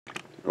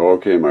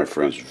Okay, my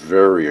friends,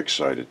 very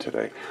excited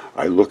today.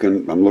 I'm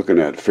looking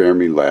at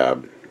Fermi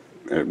Lab,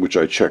 which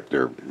I check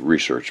their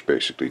research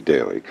basically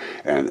daily,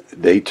 and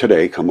they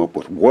today come up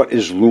with what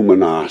is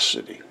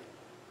luminosity.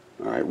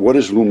 All right, what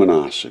is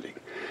luminosity?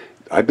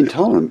 I've been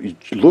telling them,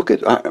 look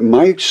at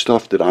my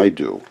stuff that I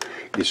do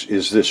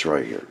is this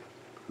right here.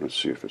 Let's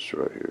see if it's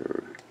right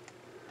here.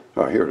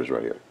 Oh, here it is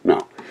right here.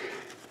 Now,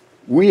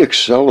 we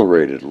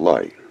accelerated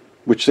light,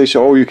 which they say,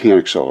 oh, you can't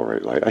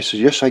accelerate light. I said,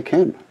 yes, I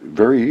can,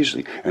 very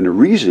easily. And the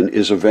reason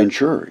is a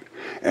Venturi.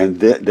 And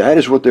that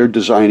is what they're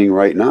designing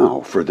right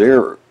now for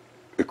their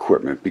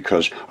equipment,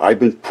 because I've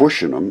been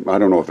pushing them. I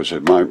don't know if it's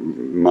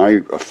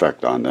my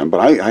effect on them, but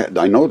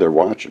I know they're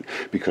watching,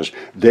 because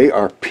they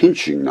are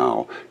pinching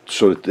now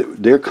so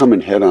that they're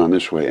coming head on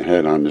this way and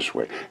head on this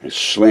way and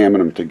slamming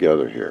them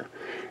together here.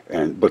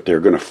 But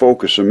they're going to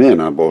focus them in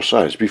on both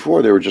sides.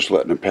 Before, they were just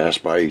letting them pass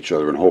by each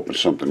other and hoping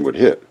something would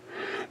hit.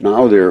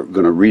 Now they're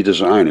going to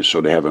redesign it so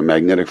they have a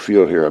magnetic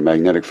field here, a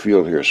magnetic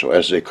field here. So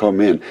as they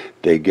come in,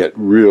 they get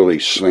really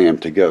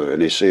slammed together.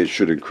 And they say it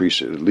should increase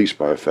it at least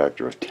by a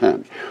factor of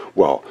 10.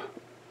 Well,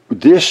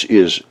 this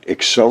is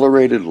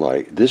accelerated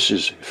light, this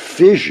is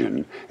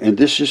fission, and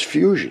this is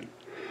fusion.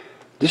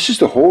 This is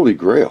the holy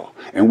grail.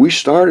 And we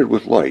started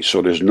with light,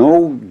 so there's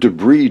no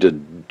debris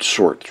to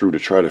sort through to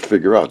try to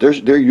figure out.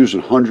 They're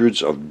using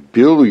hundreds of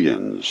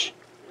billions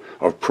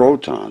of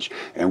protons,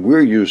 and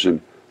we're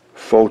using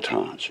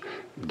photons.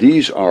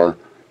 These are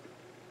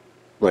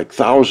like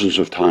thousands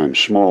of times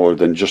smaller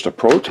than just a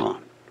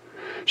proton.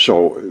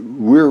 So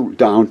we're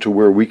down to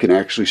where we can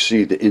actually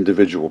see the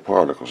individual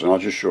particles, and I'll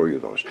just show you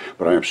those.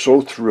 But I am so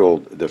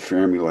thrilled that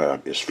Fermi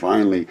Lab is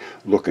finally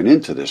looking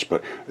into this,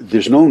 but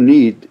there's no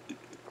need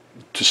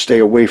to stay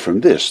away from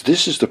this.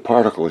 This is the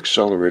particle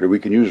accelerator we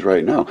can use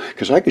right now,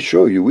 because I could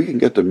show you we can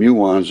get the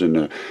muons and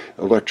the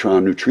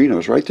electron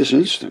neutrinos right this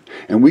instant,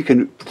 and we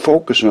can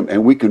focus them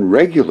and we can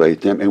regulate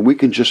them and we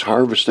can just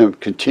harvest them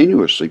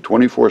continuously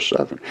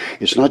 24/7.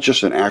 It's not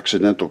just an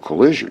accidental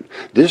collision.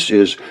 This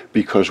is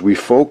because we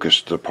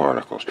focused the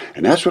particles,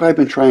 and that's what I've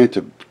been trying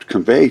to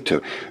convey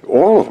to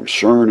all of them,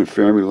 CERN and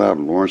Fermi Lab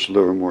and Lawrence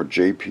Livermore,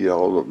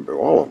 JPL,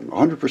 all of them,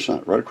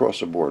 100%, right across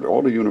the board,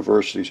 all the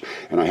universities,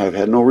 and I have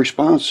had no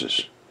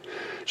responses.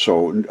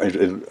 So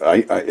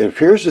it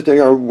appears that they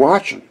are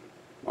watching.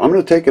 I'm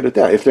going to take it at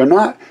that. If they're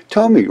not,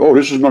 tell me, oh,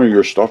 this is none of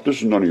your stuff, this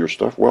is none of your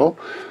stuff. Well,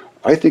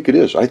 I think it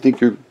is. I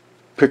think you're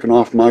picking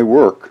off my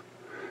work,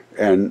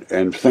 and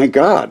thank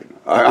God.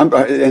 And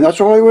that's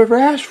all I ever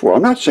asked for.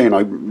 I'm not saying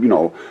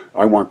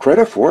I want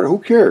credit for it. Who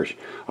cares?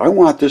 I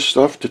want this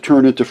stuff to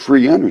turn into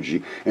free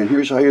energy, and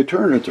here's how you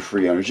turn it into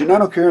free energy. And I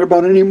don't care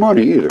about any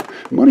money either.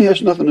 Money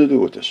has nothing to do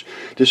with this.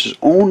 This is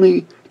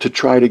only to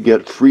try to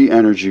get free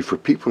energy for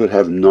people that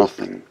have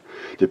nothing.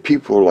 The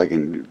people are like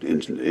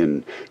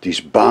in these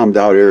bombed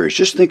out areas.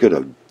 Just think of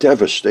the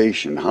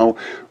devastation, how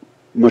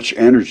much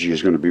energy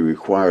is going to be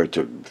required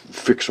to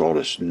fix all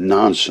this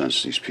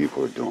nonsense these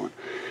people are doing.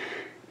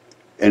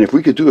 And if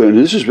we could do it, and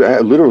this is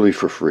literally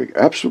for free,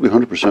 absolutely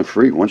 100%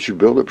 free. Once you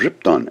build it,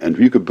 zip, done. And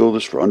you could build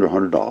this for under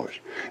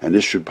 $100. And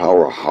this should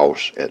power a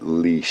house at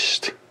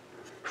least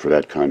for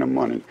that kind of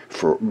money,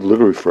 for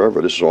literally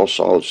forever. This is all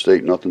solid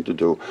state, nothing to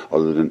do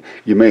other than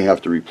you may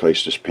have to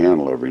replace this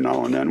panel every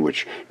now and then,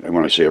 which, and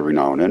when I say every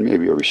now and then,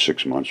 maybe every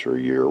 6 months or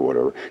a year or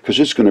whatever,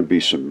 because it's going to be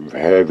some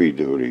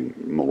heavy-duty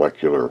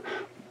molecular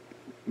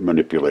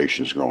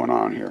manipulations going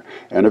on here.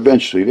 And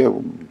eventually they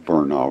will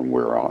burn out and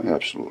wear out,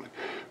 absolutely.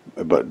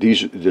 But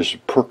there's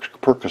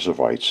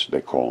percussivites,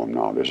 they call them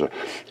now. There's a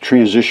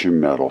transition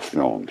metal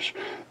films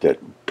that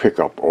pick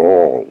up a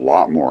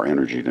lot more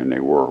energy than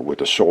they were with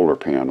the solar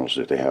panels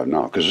that they have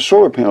now. Because the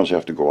solar panels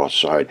have to go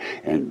outside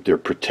and they're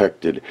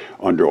protected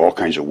under all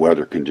kinds of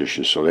weather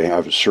conditions. So they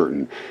have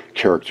certain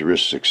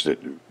characteristics that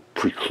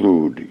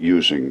preclude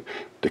using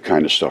the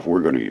kind of stuff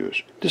we're going to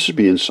use. This would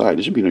be inside.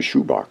 This would be in a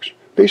shoebox.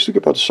 Basically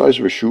about the size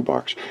of a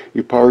shoebox.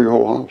 You power your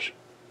whole house.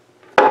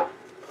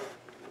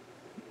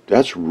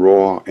 That's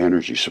raw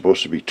energy,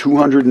 supposed to be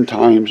 207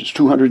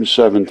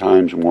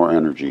 times more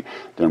energy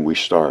than we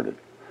started.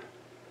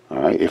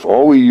 All right? If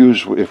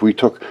we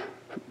took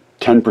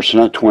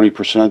 10%,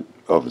 20%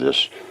 of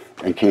this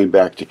and came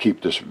back to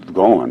keep this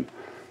going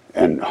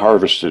and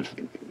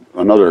harvested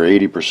another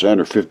 80%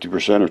 or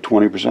 50% or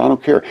 20%, I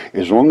don't care.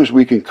 As long as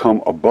we can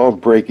come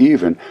above break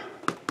even,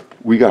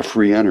 we got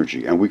free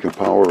energy, and we can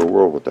power the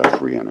world with that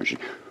free energy.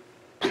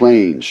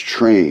 Planes,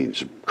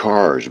 trains,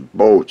 cars,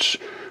 boats,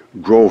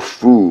 grow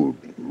food,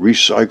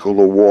 recycle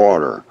the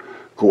water,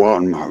 go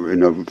out in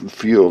the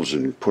fields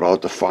and put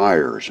out the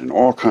fires, and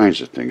all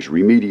kinds of things,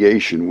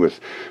 remediation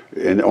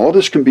and all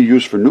this can be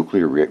used for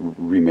nuclear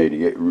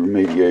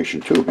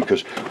remediation too,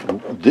 because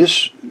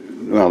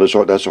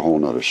that's a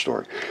whole other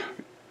story.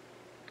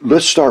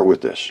 Let's start with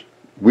this.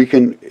 We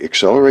can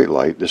accelerate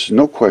light, this is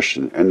no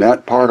question, and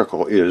that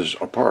particle is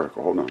a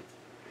particle. Hold on.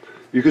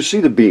 You can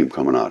see the beam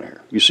coming out of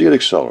here. You see it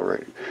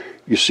accelerating.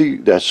 You see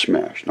that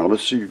smash. Now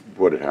let's see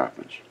what it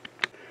happens.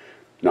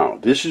 Now,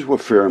 this is what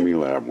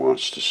Fermilab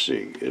wants to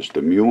see, is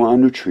the muon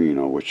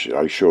neutrino, which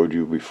I showed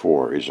you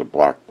before, is a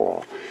black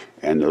ball,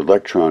 and the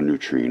electron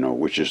neutrino,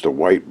 which is the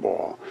white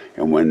ball.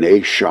 And when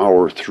they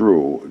shower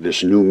through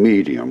this new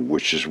medium,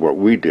 which is what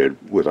we did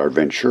with our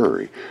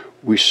Venturi,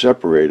 we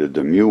separated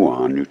the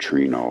muon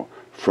neutrino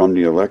from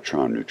the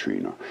electron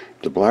neutrino.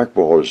 The black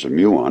ball is the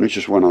muon, it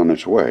just went on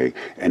its way,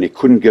 and it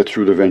couldn't get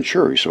through the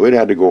Venturi, so it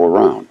had to go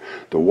around.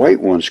 The white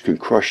ones can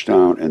crush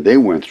down, and they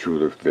went through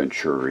the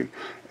Venturi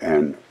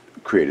and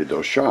created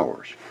those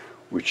showers,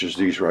 which is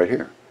these right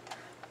here.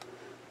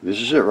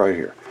 This is it right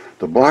here.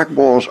 The black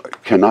balls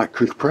cannot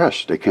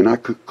compress, they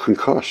cannot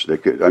concuss. They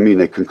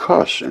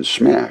concuss and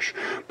smash,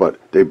 but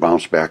they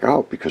bounce back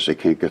out because they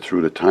can't get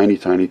through the tiny,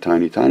 tiny,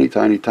 tiny, tiny,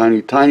 tiny,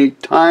 tiny, tiny,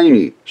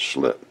 tiny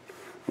slit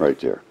right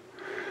there.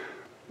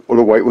 Well,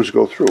 the white ones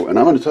go through. And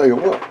I'm going to tell you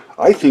what,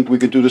 I think we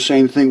could do the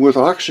same thing with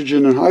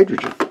oxygen and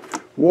hydrogen,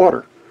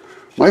 water.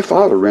 My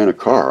father ran a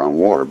car on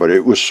water, but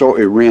it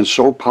ran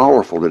so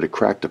powerful that it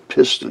cracked the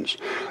pistons.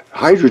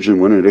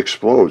 Hydrogen, when it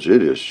explodes,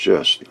 it is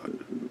just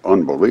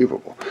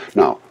unbelievable.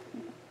 Now,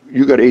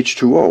 you got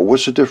H2O.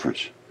 What's the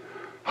difference?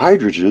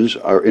 Hydrogens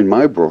are, in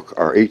my book,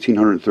 are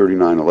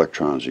 1,839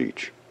 electrons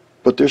each,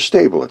 but they're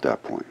stable at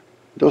that point.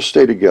 They'll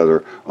stay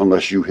together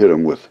unless you hit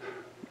them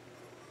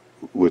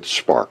with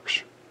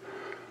sparks.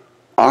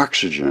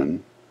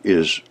 Oxygen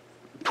is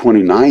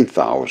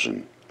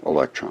 29,000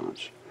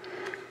 electrons.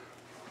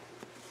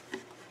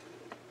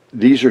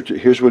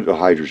 Here's what the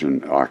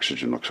hydrogen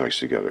oxygen looks like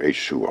together,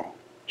 H2O.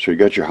 So you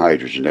got your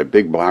hydrogen, that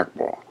big black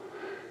ball.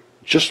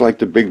 Just like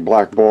the big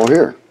black ball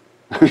here.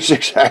 It's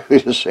exactly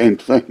the same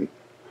thing.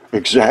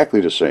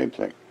 Exactly the same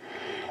thing.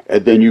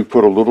 And then you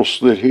put a little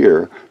slit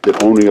here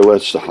that only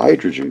lets the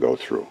hydrogen go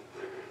through.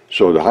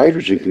 So the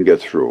hydrogen can get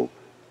through,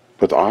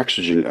 but the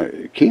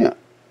oxygen can't.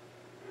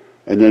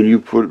 And then you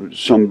put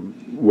some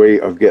way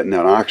of getting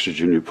that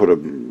oxygen, you put a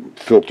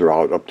filter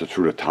out up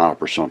through the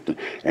top or something,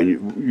 and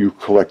you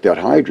collect that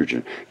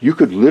hydrogen. You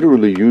could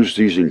literally use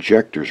these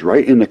injectors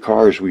right in the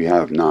cars we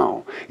have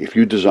now, if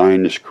you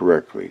design this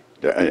correctly,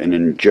 an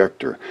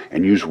injector,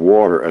 and use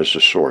water as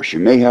the source. You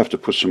may have to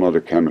put some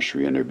other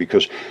chemistry in there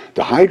because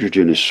the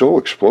hydrogen is so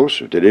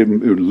explosive that it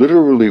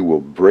literally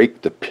will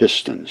break the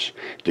pistons.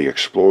 The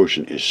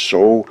explosion is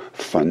so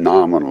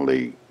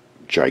phenomenally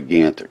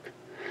gigantic.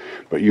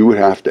 But you would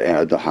have to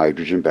add the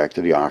hydrogen back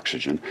to the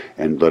oxygen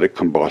and let it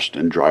combust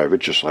and drive it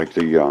just like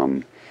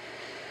the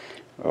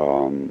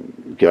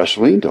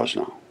gasoline does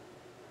now.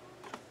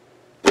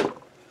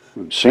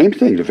 Same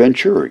thing, the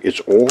Venturi. It's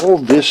all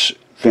this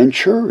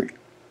Venturi.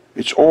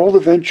 It's all the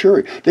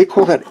Venturi. They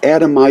call that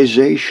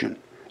atomization.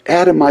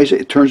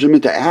 It turns them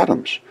into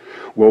atoms.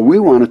 Well, we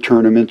want to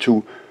turn them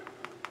into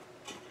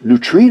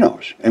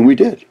neutrinos, and we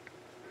did.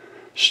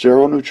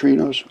 Sterile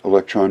neutrinos,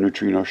 electron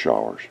neutrino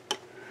showers.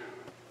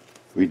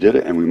 We did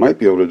it, and we might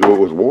be able to do it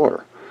with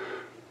water.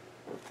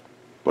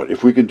 But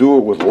if we can do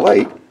it with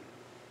light,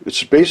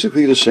 it's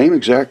basically the same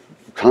exact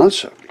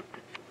concept.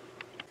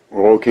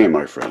 Well, okay,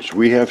 my friends,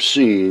 we have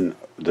seen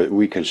that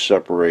we can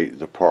separate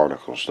the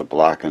particles. The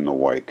black and the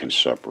white can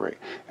separate.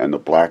 And the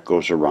black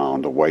goes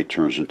around, the white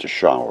turns into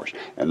showers.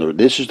 And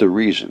this is the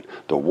reason.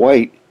 The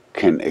white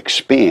can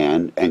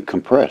expand and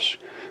compress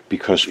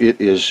because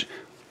it is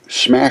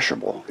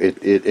smashable.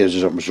 It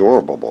is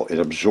absorbable. It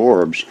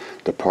absorbs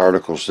the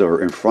particles that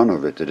are in front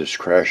of it that it's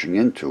crashing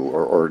into,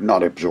 or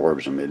not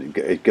absorbs them.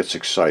 It gets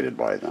excited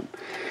by them.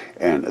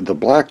 And the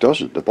black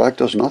doesn't. The black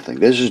does nothing.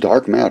 This is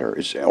dark matter.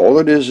 All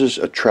it is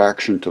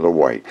attraction to the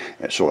white.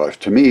 So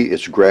to me,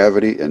 it's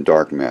gravity and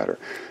dark matter.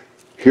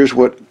 Here's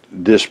what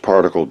this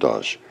particle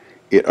does.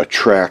 It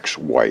attracts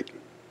white.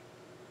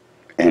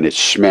 And it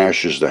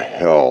smashes the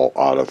hell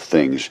out of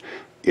things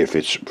if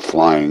it's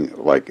flying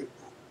like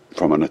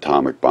from an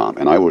atomic bomb,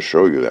 and I will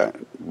show you that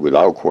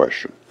without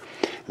question.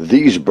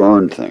 These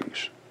burn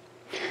things.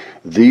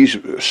 These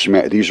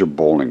are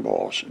bowling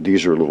balls.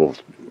 These are little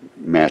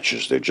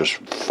matches. They just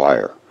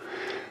fire.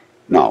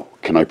 Now,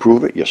 can I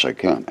prove it? Yes, I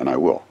can, and I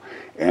will.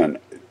 And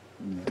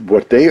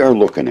what they are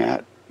looking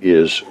at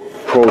is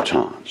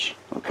protons.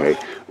 Okay,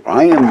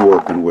 I am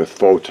working with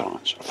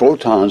photons.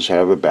 Photons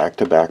have a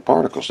back-to-back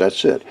particles.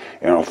 That's it.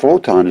 And a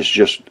photon is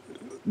just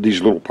these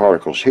little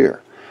particles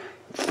here.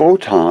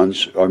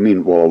 Photons,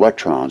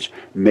 electrons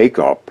make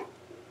up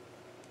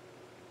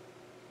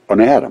an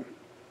atom.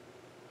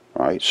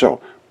 All right, so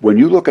when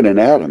you look at an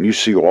atom, you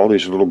see all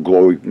these little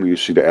you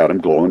see the atom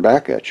glowing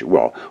back at you.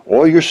 Well,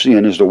 all you're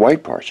seeing is the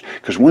white parts,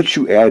 because once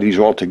you add these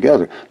all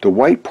together, the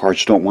white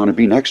parts don't want to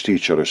be next to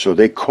each other, so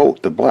they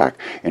coat the black.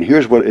 And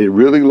here's what it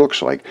really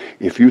looks like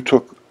if you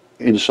took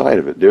inside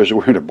of it. There's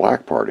where the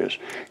black part is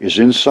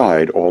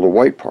inside all the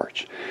white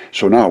parts.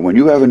 So now, when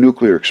you have a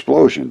nuclear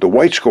explosion, the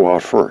whites go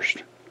out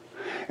first.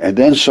 And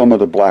then some of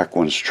the black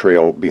ones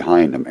trail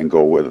behind them and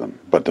go with them.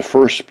 But the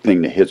first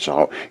thing that hits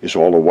out is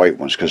all the white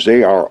ones, because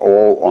they are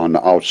all on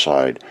the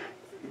outside,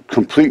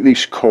 completely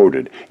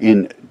coated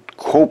in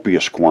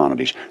copious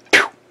quantities.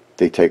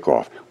 They take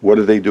off. What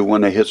do they do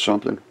when they hit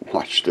something?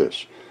 Watch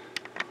this.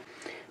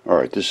 All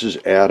right, this is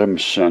atom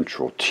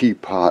central,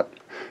 teapot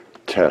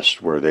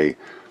test where they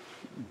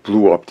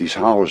blew up these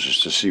houses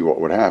to see what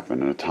would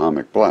happen, an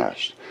atomic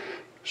blast.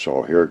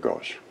 So here it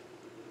goes.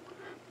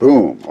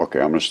 Boom. Okay,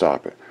 I'm going to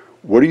stop it.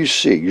 What do you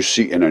see? You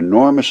see an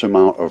enormous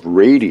amount of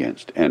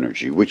radiant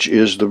energy, which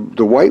is the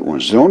white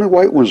ones. The only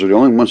white ones are the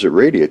only ones that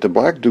radiate. The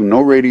black do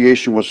no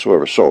radiation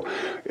whatsoever. So,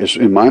 it's,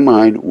 in my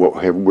mind,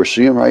 what we're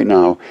seeing right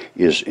now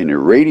is an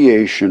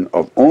irradiation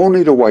of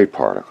only the white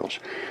particles.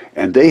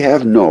 And they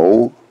have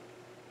no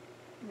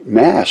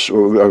mass,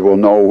 or well,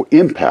 no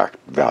impact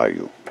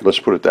value. Let's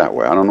put it that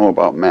way. I don't know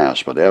about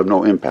mass, but they have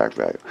no impact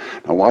value.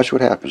 Now watch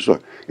what happens.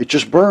 Look, it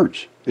just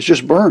burns. It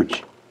just burns.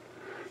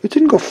 It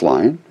didn't go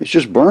flying. It's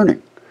just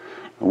burning.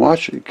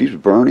 Watch, it keeps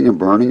burning and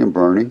burning and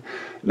burning.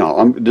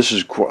 Now, this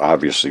is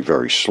obviously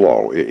very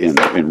slow.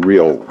 In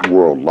real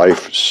world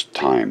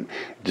lifetime,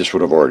 this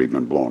would have already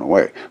been blown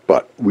away.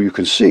 But you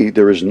can see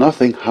there is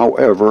nothing,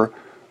 however,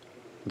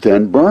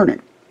 than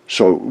burning.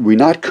 So we're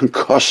not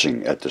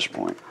concussing at this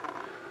point.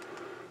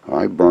 All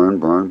right, burn,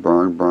 burn,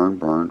 burn, burn,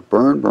 burn,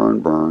 burn,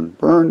 burn, burn,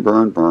 burn,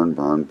 burn, burn,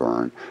 burn,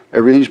 burn.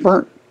 Everything's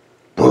burnt.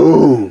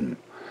 Boom!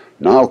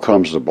 Now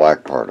comes the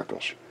black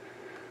particles.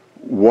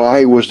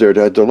 Why was there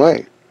that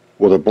delay?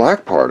 Well, the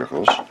black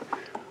particles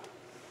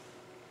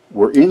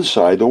were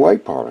inside the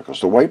white particles.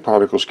 The white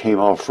particles came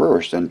out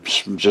first and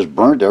just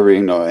burnt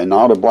everything, and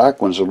now the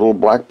black ones, the little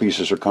black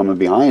pieces are coming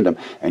behind them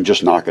and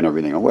just knocking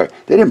everything away.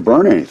 They didn't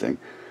burn anything.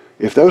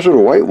 If those were the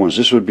white ones,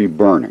 this would be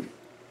burning,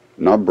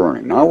 not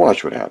burning. Now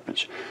watch what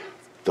happens.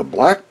 The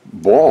black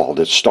ball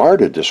that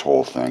started this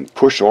whole thing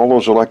pushed all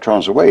those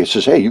electrons away. It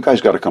says, hey, you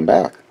guys got to come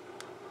back.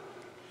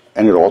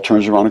 And it all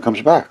turns around and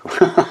comes back.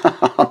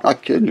 I'm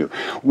not kidding you.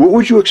 What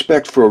would you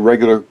expect for a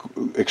regular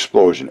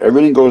explosion?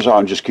 Everything goes out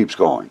and just keeps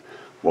going.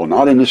 Well,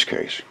 not in this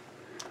case.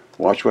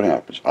 Watch what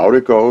happens. Out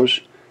it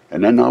goes,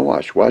 and then now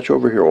watch. Watch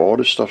over here. All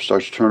this stuff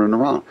starts turning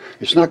around.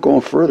 It's not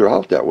going further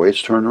out that way.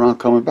 It's turning around,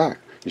 coming back.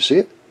 You see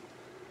it?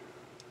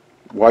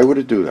 Why would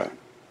it do that?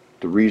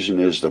 The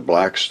reason is the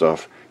black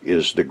stuff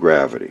is the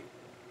gravity,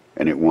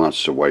 and it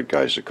wants the white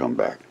guys to come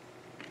back.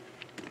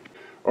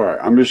 Alright,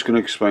 I'm just going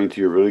to explain to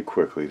you really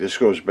quickly. This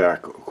goes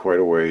back quite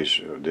a ways.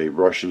 The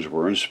Russians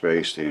were in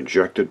space. They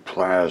injected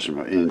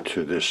plasma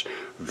into this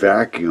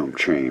vacuum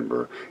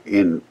chamber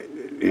in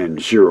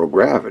zero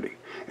gravity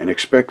and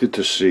expected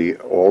to see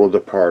all of the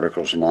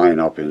particles line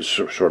up and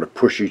sort of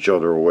push each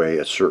other away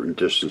at certain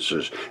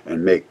distances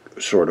and make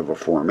sort of a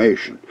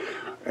formation.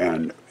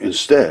 And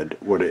instead,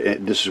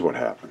 this is what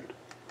happened.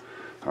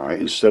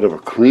 Alright, instead of a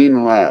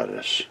clean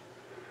lattice,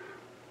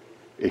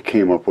 it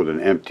came up with an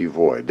empty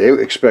void. They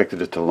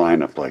expected it to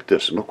line up like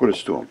this, and look what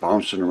it's doing,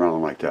 bouncing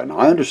around like that. Now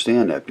I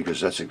understand that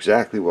because that's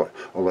exactly what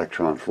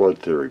electron flood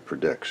theory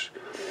predicts.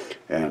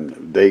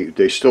 And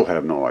they still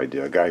have no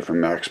idea. A guy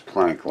from Max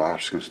Planck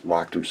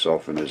locked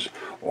himself in his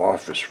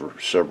office for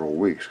several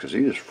weeks because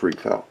he just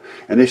freaked out.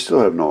 And they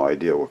still have no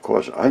idea what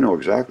caused it. I know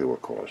exactly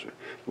what caused it.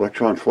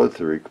 Electron flood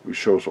theory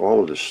shows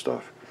all of this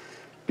stuff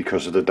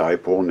because of the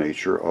dipole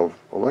nature of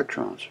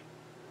electrons.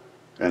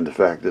 And the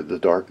fact that the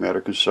dark matter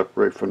can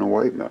separate from the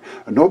white matter.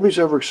 And nobody's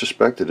ever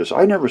suspected this.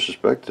 I never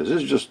suspected this.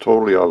 This is just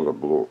totally out of the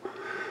blue.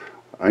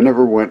 I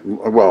never went,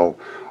 well,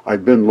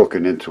 I've been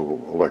looking into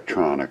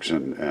electronics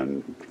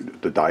and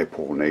the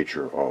dipole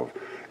nature of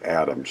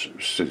atoms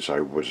since I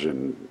was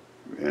in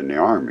the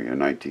Army in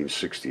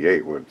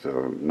 1968 with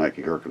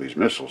Nike Hercules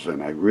missiles.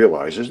 And I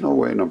realized there's no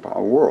way in the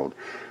world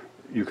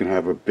you can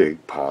have a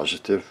big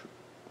positive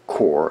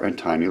core and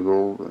tiny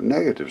little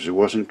negatives. It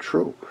wasn't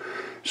true.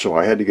 So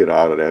I had to get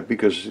out of that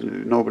because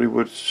nobody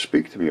would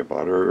speak to me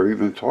about it or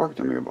even talk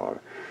to me about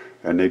it.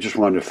 And they just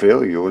wanted to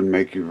fail you and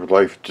make your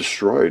life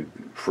destroyed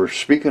for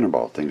speaking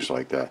about things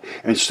like that.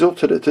 And still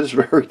to this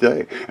very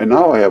day. And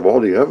now I have all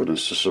the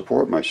evidence to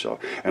support myself.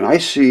 And I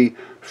see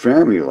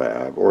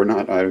Fermilab, or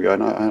not, I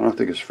don't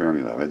think it's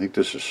Fermilab, I think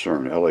this is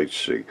CERN,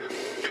 LHC,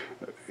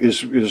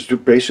 is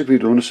basically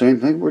doing the same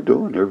thing we're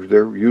doing.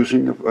 They're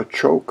using a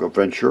choke, a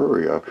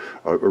Venturi,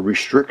 a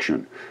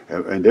restriction.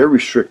 And they're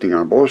restricting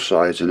on both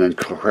sides and then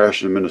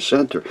crashing them in the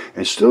center.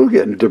 And still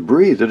getting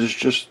debris that is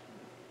just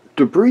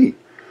debris.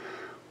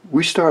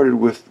 We started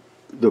with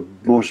the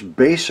most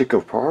basic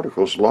of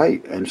particles,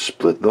 light, and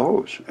split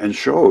those and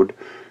showed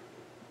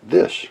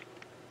this.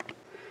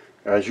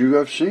 As you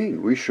have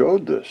seen, we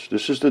showed this.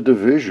 This is the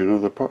division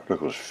of the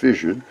particles,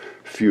 fission,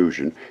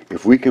 fusion.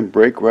 If we can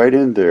break right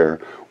in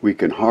there, we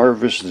can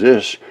harvest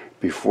this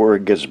before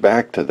it gets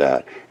back to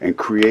that and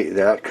create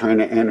that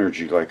kind of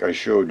energy like I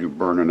showed you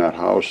burning that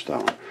house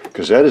down.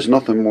 Because that is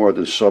nothing more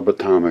than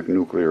subatomic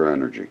nuclear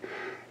energy.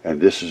 And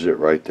this is it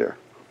right there.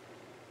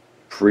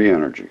 Free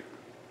energy.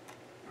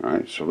 All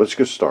right, so let's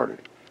get started.